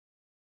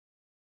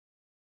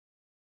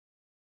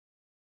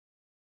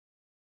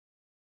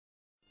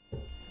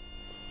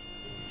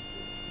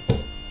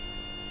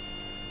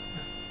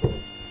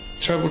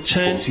Treble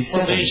 10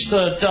 on his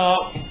third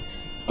dart.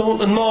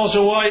 Thornton miles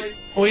away.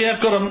 We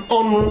have got an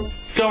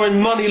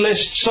ongoing money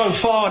list so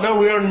far. I know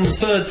we're in the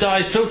third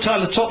day. Phil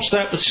Taylor tops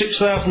that with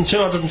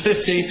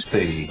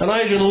 6,250. And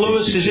Adrian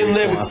Lewis is in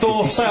there with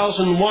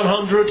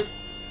 4,100.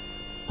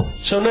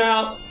 So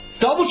now,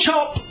 double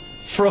chop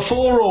for a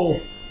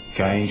 4-all.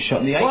 Game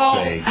shot in the 8th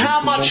leg.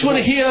 How much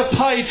would he have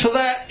paid for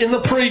that in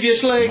the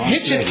previous leg?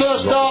 Hits it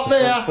first dart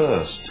there.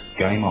 First,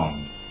 game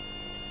on.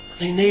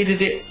 He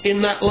needed it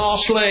in that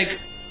last leg.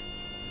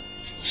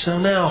 So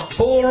now,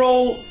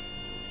 4-all.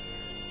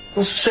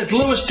 As I said,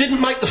 Lewis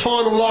didn't make the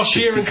final last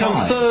year and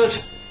come third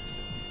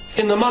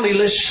in the money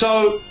list,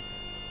 so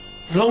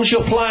as long as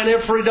you're playing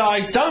every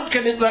day, don't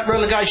get into that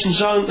relegation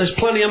zone. There's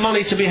plenty of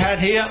money to be had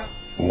here.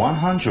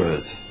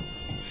 100.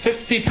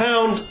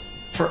 £50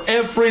 for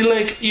every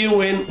leg you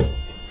win,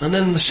 and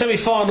then the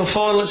semi-final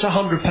final, it's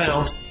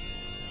 £100.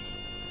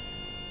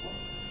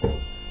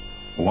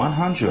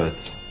 100.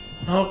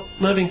 Oh,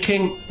 Mervyn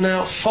King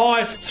now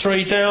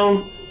 5-3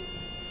 down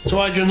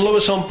to Adrian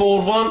Lewis on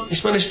board one.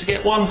 He's managed to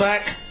get one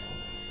back.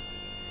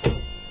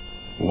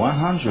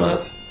 100.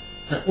 But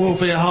that will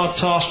be a hard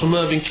task for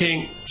Mervyn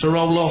King to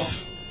roll off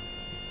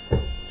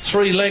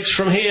 3 legs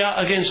from here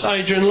against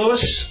Adrian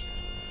Lewis.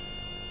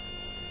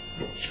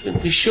 You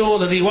can be sure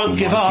that he won't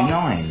give up.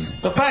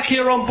 But back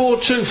here on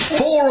board 2,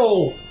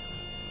 4-all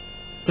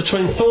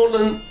between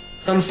Thornton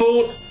and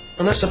Voort,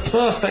 and that's a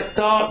perfect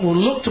dart. We'll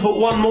look to put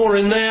one more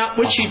in there,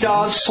 which he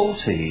does.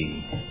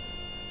 40.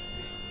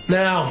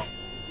 Now,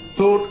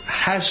 Voort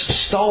has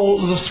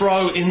stole the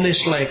throw in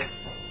this leg.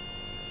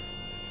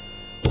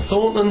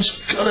 Thornton's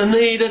going to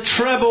need a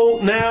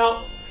treble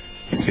now.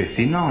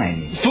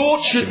 59.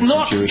 Voort should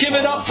not give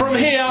it up from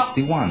here.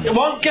 61. It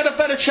won't get a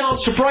better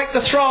chance to break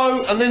the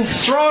throw and then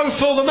throw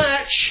for the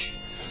match.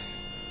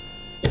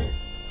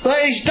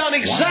 He's done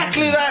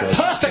exactly that.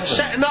 Perfect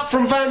setting up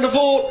from Van der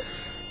Voort.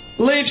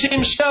 Leaves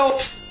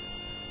himself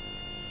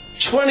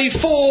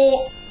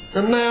 24.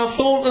 And now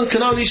Thornton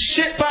can only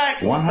sit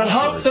back and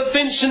hope that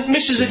Vincent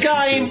misses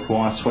again.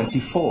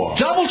 24.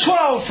 Double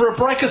 12 for a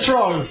breaker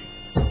throw.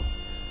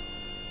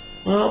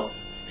 Well,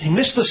 he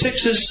missed the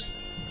 6s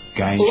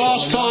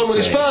last time with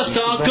his first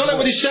dart, got it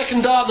with his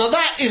second dart. Now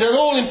that is an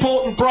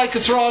all-important breaker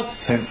throw.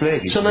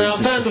 So now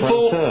Van der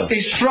Voort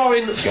is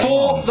throwing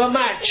for the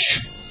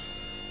match.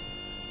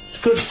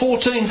 Good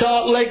 14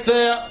 dart leg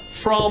there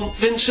from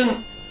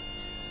Vincent.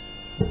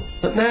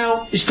 But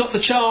now he's got the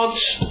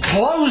chance.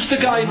 Close the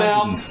game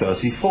out.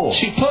 34.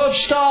 Superb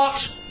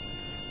start.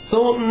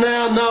 Thornton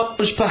now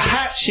knows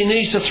perhaps he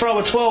needs to throw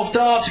a 12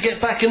 dart to get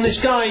back in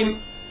this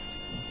game.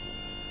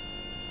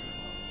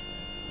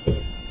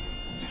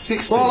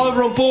 60. While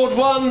over on board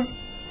 1,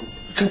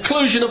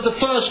 conclusion of the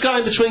first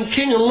game between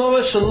King and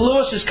Lewis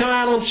has come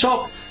out on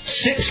top,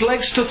 6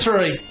 legs to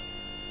 3.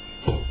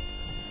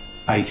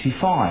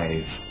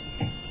 85.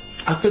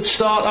 A good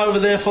start over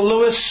there for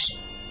Lewis.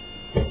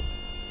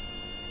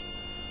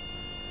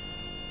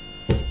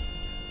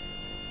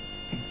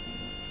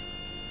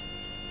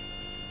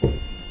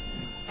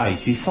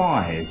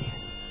 $85.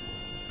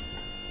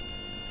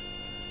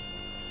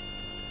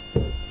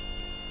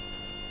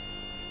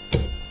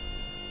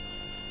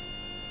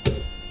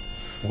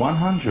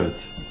 100.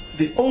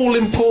 The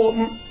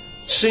all-important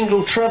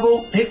single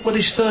treble hit with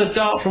his third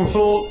dart from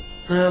Voort.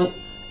 Now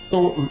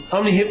Thornton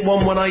only hit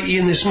 180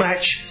 in this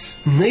match.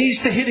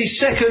 Needs to hit his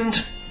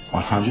second.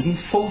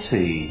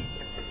 140.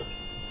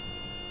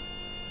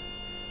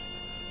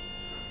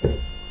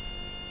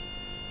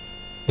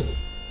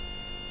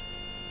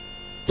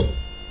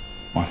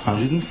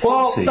 140.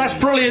 Well, that's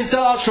brilliant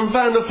darts from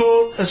Van der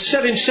Voort. Has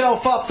set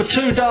himself up for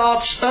 2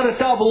 darts and a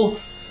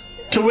double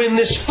to win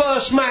this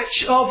first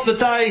match of the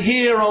day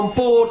here on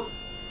board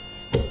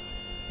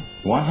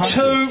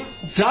 2,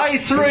 day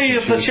 3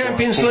 of the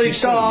Champions League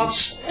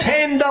darts.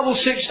 10 double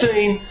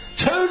 16,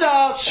 2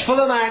 darts for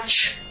the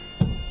match.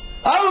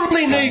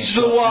 Only needs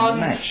the one.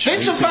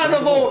 Vincent Van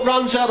der Voort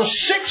runs out a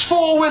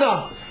 6-4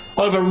 winner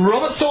over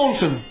Robert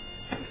Thornton.